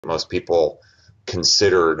Most people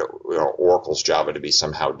considered Oracle's Java to be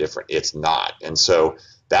somehow different. It's not. And so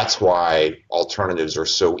that's why alternatives are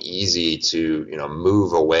so easy to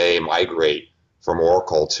move away, migrate from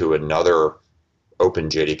Oracle to another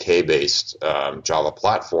OpenJDK based Java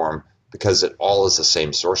platform, because it all is the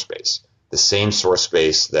same source base. The same source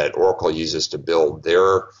base that Oracle uses to build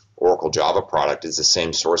their Oracle Java product is the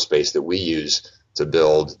same source base that we use to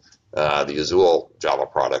build the Azul Java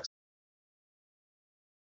product.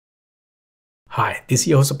 Hi, this is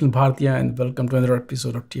your host Apil Bhartiya and welcome to another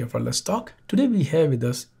episode of TFR Let's Talk. Today we have with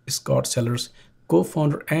us Scott Sellers,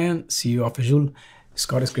 co-founder and CEO of Azul.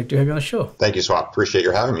 Scott, it's great to have you on the show. Thank you, Swap. Appreciate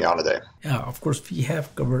you having me on today. Yeah, of course, we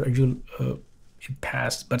have covered Azul in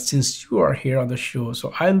past, but since you are here on the show,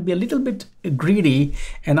 so I'll be a little bit greedy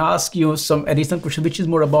and ask you some additional questions, which is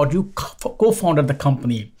more about you co-founded the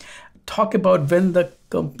company. Talk about when the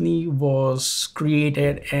company was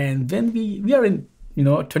created and when we are in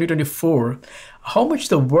 2024, how much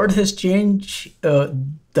the world has changed,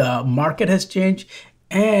 the market has changed,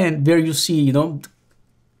 and where you see,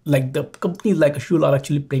 like the companies like Azul are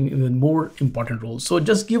actually playing even more important roles. So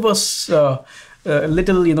just give us a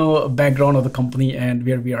little, background of the company and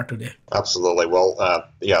where we are today. Absolutely. Well,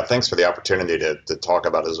 yeah, thanks for the opportunity to talk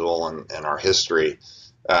about Azul and our history.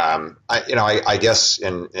 I guess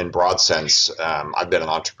in broad sense, I've been an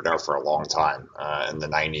entrepreneur for a long time. In the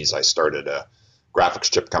 90s, I started a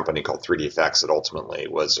graphics chip company called 3DFX that ultimately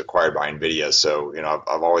was acquired by NVIDIA. So,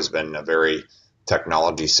 I've always been a very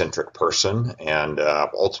technology-centric person, and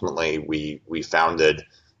ultimately we founded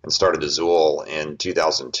and started Azul in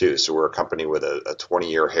 2002. So we're a company with a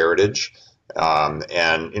 20-year heritage. And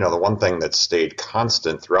the one thing that stayed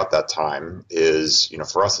constant throughout that time is,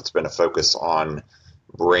 for us, it's been a focus on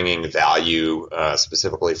bringing value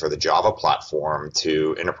specifically for the Java platform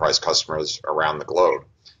to enterprise customers around the globe.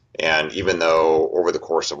 And even though over the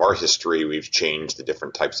course of our history, we've changed the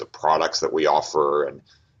different types of products that we offer and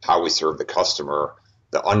how we serve the customer,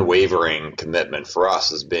 the unwavering commitment for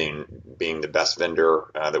us is being the best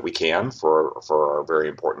vendor that we can for our very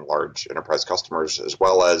important large enterprise customers, as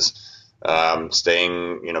well as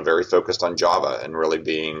staying very focused on Java and really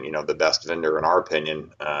being the best vendor in our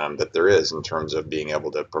opinion that there is in terms of being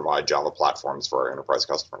able to provide Java platforms for our enterprise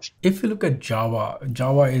customers. If you look at Java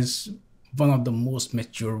is one of the most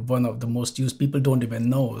mature, one of the most used. People don't even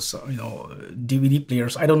know. So, DVD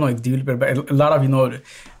players, I don't know if DVD player, but a lot of,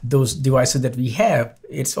 those devices that we have,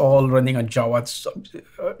 it's all running on Java. So,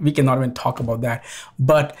 we cannot even talk about that.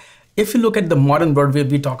 But if you look at the modern world where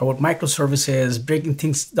we talk about microservices, breaking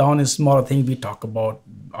things down in smaller things, we talk about,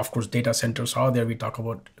 of course, data centers are there. We talk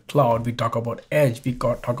about cloud, we talk about edge, we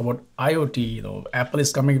talk about IoT, Apple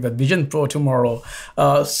is coming with Vision Pro tomorrow.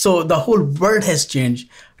 So the whole world has changed.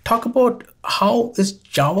 Talk about how is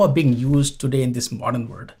Java being used today in this modern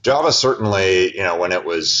world? Java certainly, when it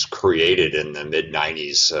was created in the mid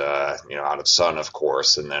 90s, out of Sun, of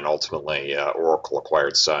course, and then ultimately Oracle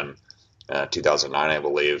acquired Sun 2009, I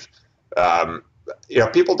believe.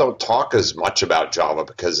 People don't talk as much about Java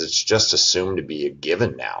because it's just assumed to be a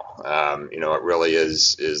given now. It really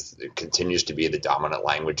it continues to be the dominant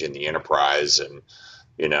language in the enterprise, and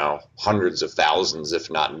hundreds of thousands,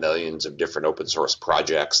 if not millions, of different open source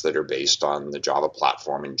projects that are based on the Java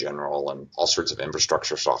platform in general, and all sorts of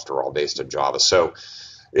infrastructure software all based on Java. So,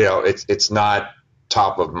 it's not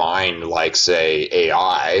top of mind like, say,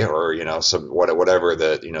 AI or whatever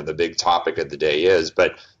the big topic of the day is.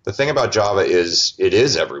 But the thing about Java is it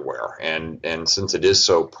is everywhere, and since it is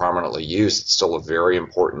so prominently used, it's still a very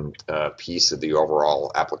important piece of the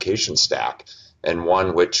overall application stack, and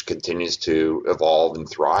one which continues to evolve and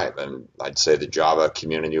thrive. And I'd say the Java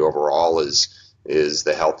community overall is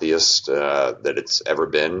the healthiest that it's ever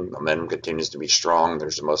been. Momentum continues to be strong.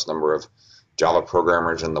 There's the most number of Java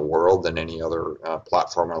programmers in the world than any other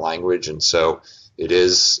platform or language, and so it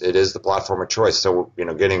is the platform of choice. So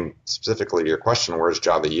getting specifically to your question, where is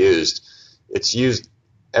Java used? It's used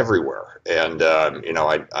everywhere, and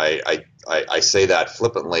I say that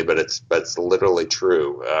flippantly, but it's literally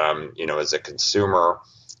true. As a consumer,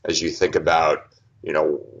 as you think about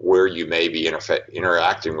where you may be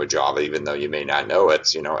interacting with Java, even though you may not know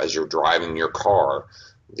it, as you're driving your car,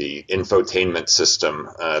 the infotainment system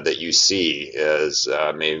that you see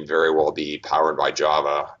may very well be powered by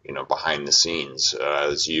Java, behind the scenes.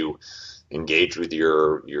 As you engage with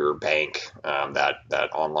your bank, that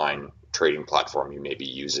online trading platform you may be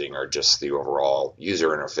using, or just the overall user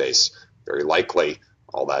interface, very likely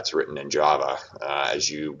all that's written in Java. As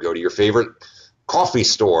you go to your favorite coffee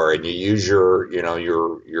store and you use your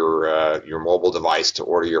mobile device to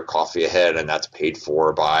order your coffee ahead, and that's paid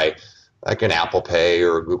for by like an Apple Pay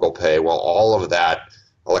or Google Pay, well, all of that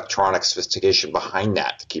electronic sophistication behind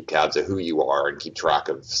that to keep tabs of who you are and keep track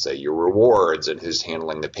of, say, your rewards and who's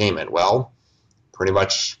handling the payment. Well, pretty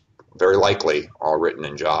much very likely all written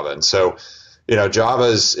in Java. And so, Java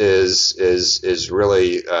is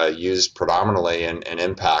really used predominantly and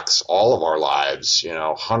impacts all of our lives,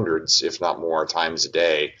 hundreds, if not more, times a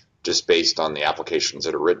day, just based on the applications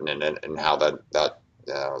that are written in it and how that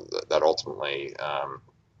ultimately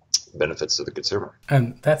benefits to the consumer.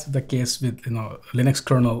 And that's the case with Linux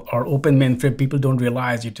kernel or open mainframe. People don't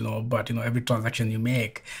realize it, but every transaction you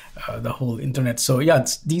make, the whole internet. So yeah,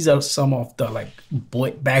 these are some of the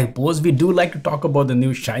backbones. We do like to talk about the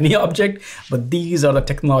new shiny object, but these are the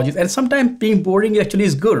technologies. And sometimes being boring actually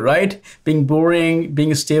is good, right? Being boring,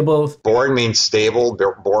 being stable. Boring means stable.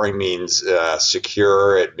 Boring means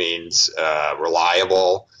secure. It means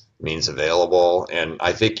reliable. Means available. And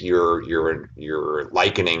I think you're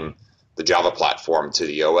likening the Java platform to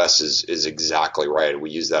the OS is exactly right.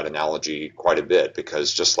 We use that analogy quite a bit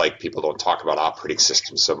because just like people don't talk about operating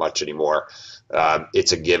systems so much anymore,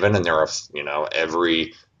 it's a given, and there are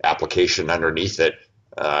every application underneath it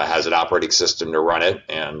has an operating system to run it,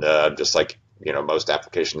 and just like most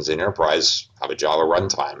applications in enterprise have a Java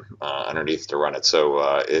runtime underneath to run it.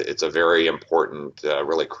 So it's a very important,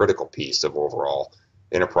 really critical piece of overall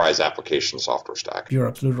enterprise application software stack. You're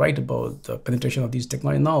absolutely right about the penetration of these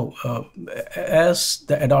technologies. Now, as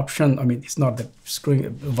the adoption, it's not that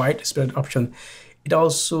screwing widespread adoption, it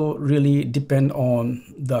also really depends on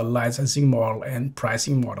the licensing model and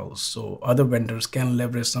pricing models. So other vendors can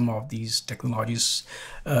leverage some of these technologies.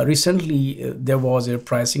 Recently, there was a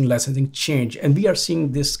pricing licensing change, and we are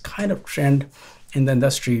seeing this kind of trend in the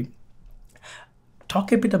industry.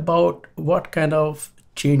 Talk a bit about what kind of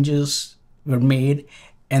changes were made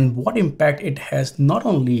and what impact it has not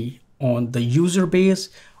only on the user base,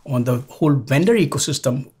 on the whole vendor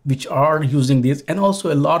ecosystem which are using this, and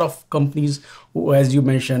also a lot of companies who, as you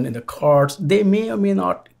mentioned in the cards, they may or may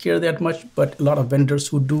not care that much, but a lot of vendors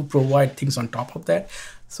who do provide things on top of that.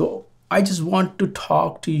 So I just want to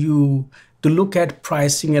talk to you to look at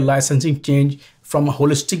pricing and licensing change from a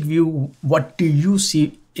holistic view. What do you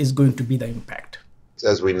see is going to be the impact?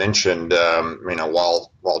 As we mentioned,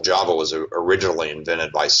 while Java was originally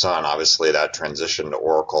invented by Sun, obviously that transitioned to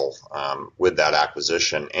Oracle with that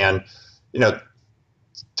acquisition. And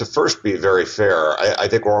to first be very fair, I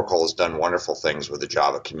think Oracle has done wonderful things with the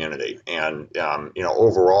Java community. And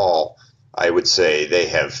overall, I would say they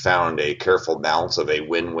have found a careful balance of a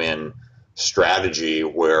win-win strategy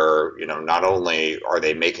where not only are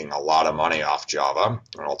they making a lot of money off Java,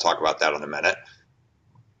 and I'll talk about that in a minute,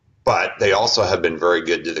 but they also have been very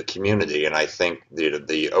good to the community. And I think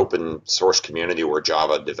the open source community where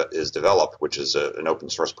Java is developed, which is an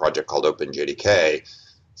open source project called OpenJDK,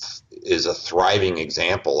 is a thriving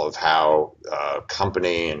example of how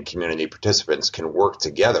company and community participants can work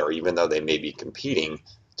together, even though they may be competing,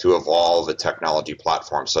 to evolve a technology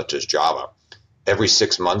platform such as Java. Every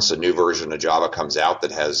 6 months, a new version of Java comes out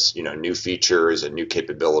that has new features and new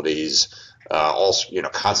capabilities. Also,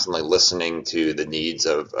 constantly listening to the needs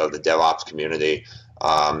of the DevOps community.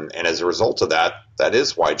 And as a result of that, that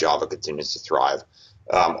is why Java continues to thrive.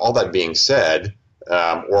 All that being said,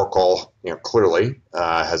 Oracle, clearly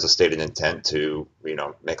has a stated intent to,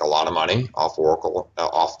 make a lot of money off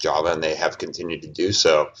off Java, and they have continued to do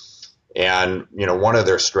so. And, one of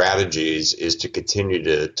their strategies is to continue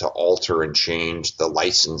to alter and change the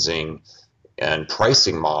licensing and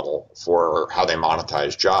pricing model for how they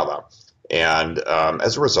monetize Java. And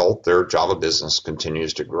as a result, their Java business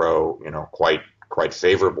continues to grow, quite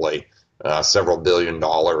favorably. Several $1 billion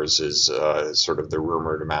is sort of the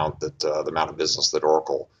rumored amount that the amount of business that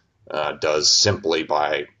Oracle does simply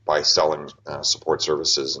by selling support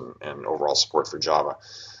services and overall support for Java.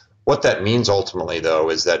 What that means ultimately,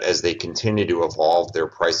 though, is that as they continue to evolve their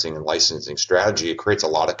pricing and licensing strategy, it creates a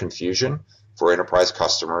lot of confusion for enterprise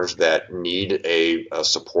customers that need a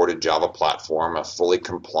supported Java platform, a fully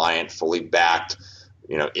compliant, fully backed,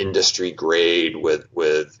 industry grade with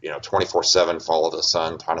 24/7 follow the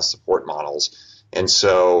sun kind of support models. And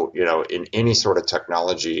so, in any sort of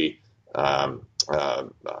technology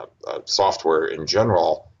software in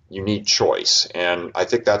general, you need choice. And I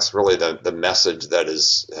think that's really the message that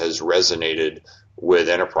has resonated with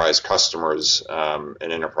enterprise customers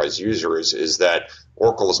and enterprise users, is that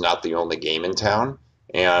Oracle is not the only game in town.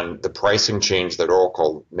 And the pricing change that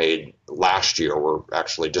Oracle made last year, we're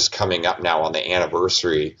actually just coming up now on the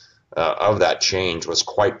anniversary of that change, was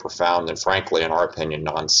quite profound and, frankly, in our opinion,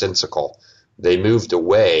 nonsensical. They moved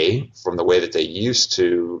away from the way that they used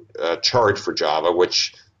to charge for Java,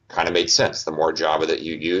 which kind of made sense. The more Java that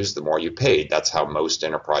you use, the more you paid. That's how most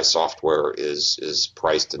enterprise software is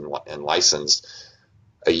priced and licensed.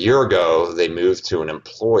 A year ago, they moved to an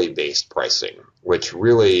employee-based pricing, which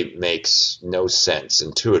really makes no sense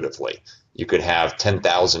intuitively. You could have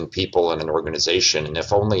 10,000 people in an organization, and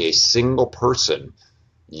if only a single person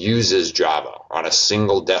uses Java on a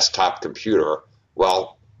single desktop computer,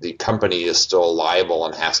 well, the company is still liable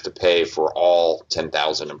and has to pay for all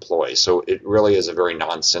 10,000 employees. So it really is a very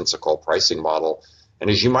nonsensical pricing model. And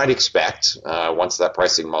as you might expect, once that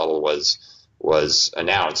pricing model was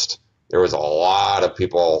announced, there was a lot of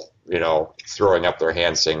people, throwing up their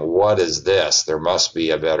hands saying, "What is this? There must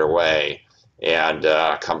be a better way." And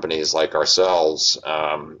companies like ourselves,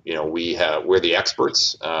 we're the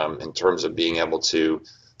experts in terms of being able to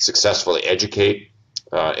successfully educate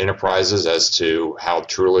enterprises as to how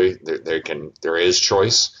truly there is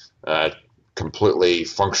choice, completely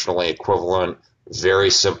functionally equivalent, very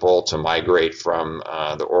simple to migrate from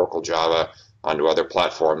the Oracle Java onto other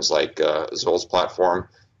platforms like Azul's platform.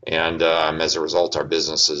 And as a result, our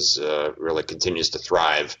business really continues to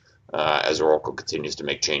thrive as Oracle continues to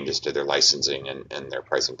make changes to their licensing and their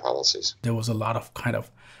pricing policies. There was a lot of kind of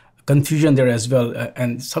confusion there as well,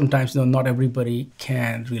 and sometimes not everybody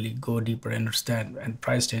can really go deeper and understand, and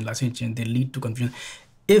price change, license change, they lead to confusion.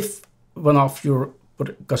 If one of your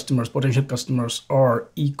potential customers or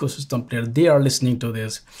ecosystem player, they are listening to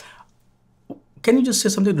this, can you just say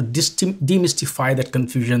something to demystify that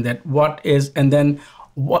confusion, that what is, and then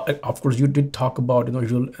what, of course you did talk about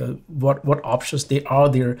what options they are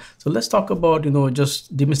there, so let's talk about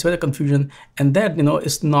just demystify the confusion, and that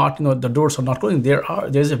it's not the doors are not closing.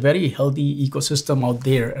 There's a very healthy ecosystem out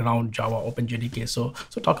there around Java OpenJDK, so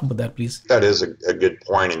talk about that, please. That is a good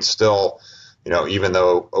point. And still, even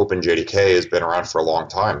though OpenJDK has been around for a long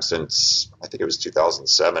time, since I think it was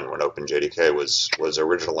 2007 when OpenJDK was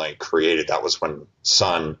originally created, that was when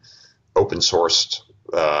Sun open sourced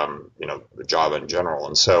Java in general.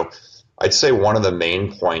 And so I'd say one of the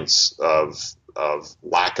main points of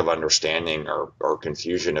lack of understanding or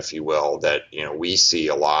confusion, if you will, that we see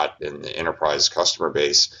a lot in the enterprise customer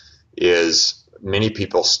base is many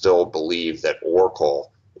people still believe that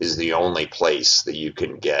Oracle is the only place that you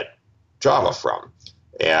can get Java from.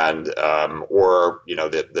 And or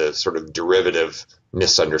the sort of derivative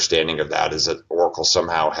misunderstanding of that is that Oracle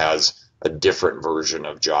somehow has a different version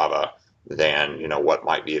of Java than what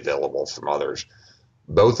might be available from others.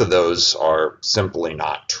 Both of those are simply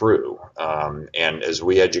not true. And as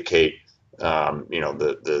we educate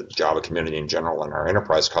the Java community in general and our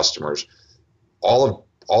enterprise customers, all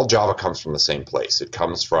Java comes from the same place. It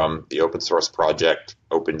comes from the open source project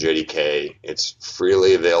OpenJDK. It's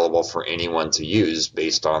freely available for anyone to use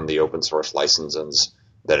based on the open source licenses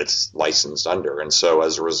that it's licensed under. And so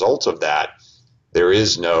as a result of that, there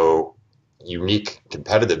is no unique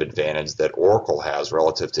competitive advantage that Oracle has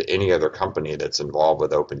relative to any other company that's involved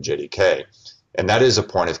with OpenJDK. And that is a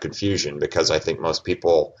point of confusion because I think most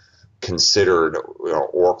people considered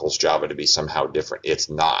Oracle's Java to be somehow different. It's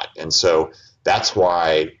not. And so that's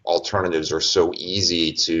why alternatives are so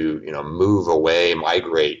easy to move away,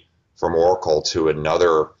 migrate from Oracle to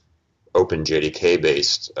another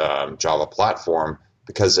OpenJDK-based Java platform,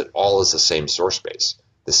 because it all is the same source base.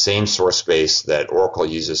 The same source base that Oracle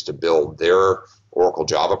uses to build their Oracle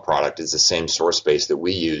Java product is the same source base that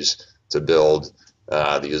we use to build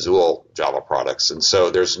the Azul Java products. And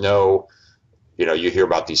so there's no, you hear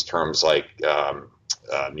about these terms like,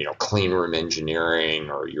 clean room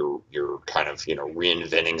engineering, or you're kind of,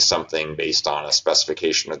 reinventing something based on a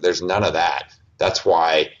specification. There's none of that. That's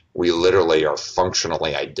why we literally are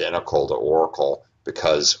functionally identical to Oracle,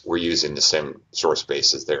 because we're using the same source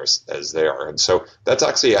base as they are. And so that's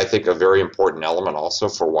actually, I think, a very important element also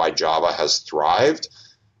for why Java has thrived,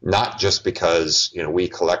 not just because we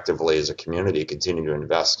collectively as a community continue to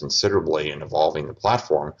invest considerably in evolving the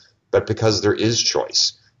platform, but because there is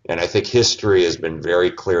choice. And I think history has been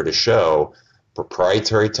very clear to show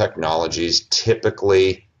proprietary technologies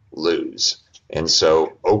typically lose. And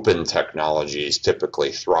so open technologies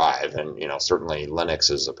typically thrive, and certainly Linux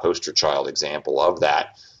is a poster child example of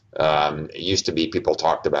that. It used to be people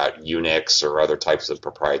talked about Unix or other types of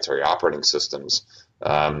proprietary operating systems.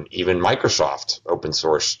 Even Microsoft open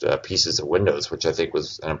sourced pieces of Windows, which I think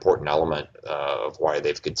was an important element of why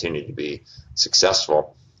they've continued to be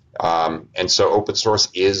successful. And so open source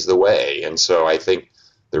is the way. And so I think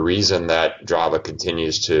the reason that Java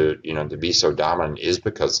continues to be so dominant is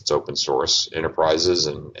because it's open source. Enterprises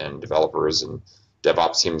and developers and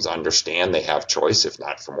DevOps teams understand they have choice. If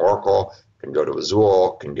not from Oracle, can go to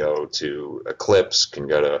Azul, can go to Eclipse, can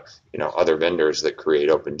go to other vendors that create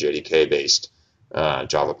OpenJDK based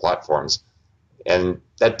Java platforms. And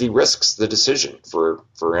that de-risks the decision for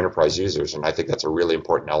enterprise users. And I think that's a really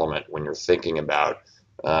important element when you're thinking about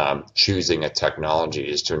choosing a technology,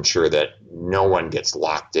 is to ensure that no one gets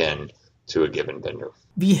locked in to a given vendor.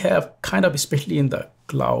 We have kind of, especially in the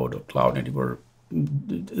cloud or cloud native, where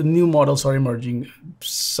new models are emerging.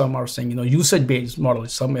 Some are saying, usage-based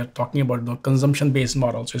models. Some are talking about consumption-based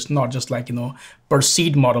models. So it's not just like, per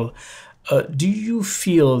seed model. Do you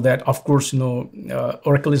feel that, of course,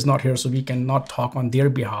 Oracle is not here, so we cannot talk on their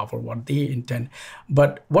behalf or what they intend,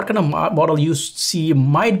 but what kind of model you see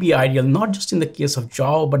might be ideal, not just in the case of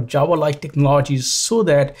Java, but Java-like technologies, so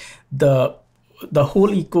that the whole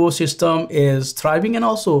ecosystem is thriving, and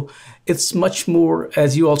also it's much more,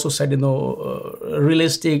 as you also said,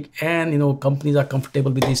 realistic, and companies are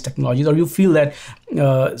comfortable with these technologies? Or you feel that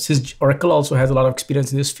since Oracle also has a lot of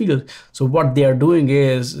experience in this field, so what they are doing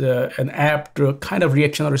is an apt kind of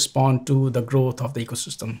reaction or respond to the growth of the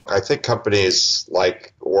ecosystem? I think companies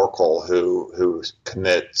like Oracle, who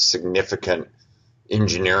commit significant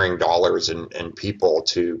engineering dollars and people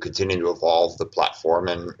to continue to evolve the platform,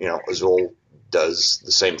 and Azul does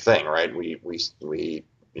the same thing, right? We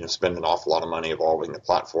spend an awful lot of money evolving the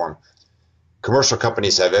platform. Commercial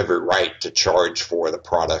companies have every right to charge for the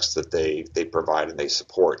products that they provide and they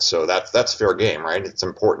support. So that's fair game, right? It's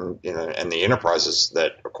important, and the enterprises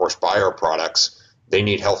that, of course, buy our products, they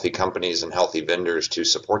need healthy companies and healthy vendors to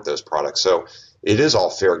support those products. So it is all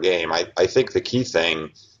fair game. I think the key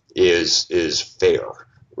thing is fair,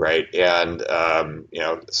 right? And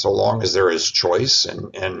so long as there is choice,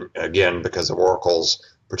 and again, because of Oracle's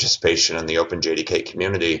participation in the OpenJDK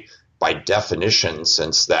community, by definition,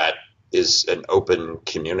 since that is an open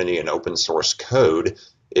community and open source code,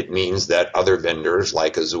 it means that other vendors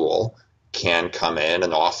like Azul can come in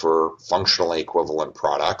and offer functionally equivalent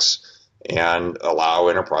products and allow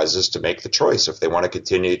enterprises to make the choice if they want to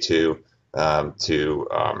continue to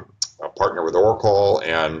partner with Oracle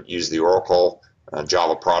and use the Oracle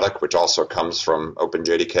Java product, which also comes from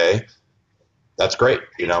OpenJDK. That's great.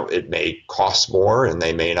 It may cost more, and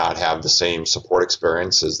they may not have the same support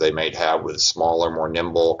experience as they might have with smaller, more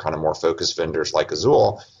nimble, kind of more focused vendors like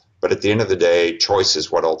Azul. But at the end of the day, choice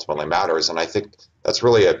is what ultimately matters. And I think that's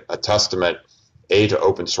really a testament, to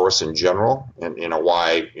open source in general, and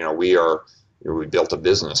why we built a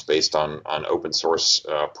business based on open source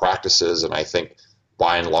practices. And I think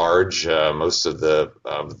by and large, most of the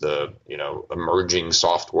emerging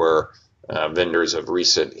software vendors of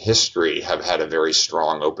recent history have had a very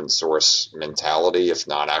strong open source mentality, if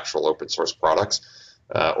not actual open source products.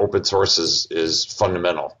 Open source is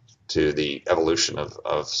fundamental to the evolution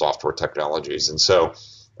of software technologies. And so,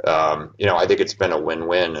 I think it's been a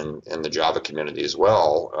win-win in the Java community as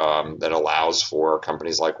well, that allows for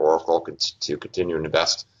companies like Oracle to continue to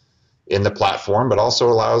invest in the platform, but also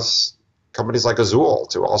allows companies like Azul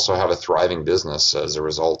to also have a thriving business as a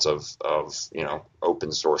result of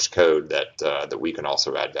open source code that we can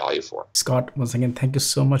also add value for. Scott, once again, thank you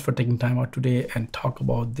so much for taking time out today and talk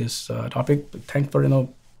about this topic. Thanks for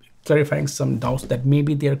clarifying some doubts that may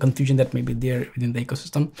be there, confusion that may be there within the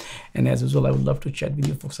ecosystem. And as usual, I would love to chat with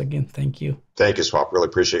you folks again. Thank you. Thank you, Swap. Really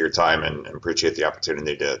appreciate your time and appreciate the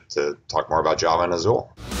opportunity to talk more about Java and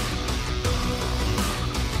Azul.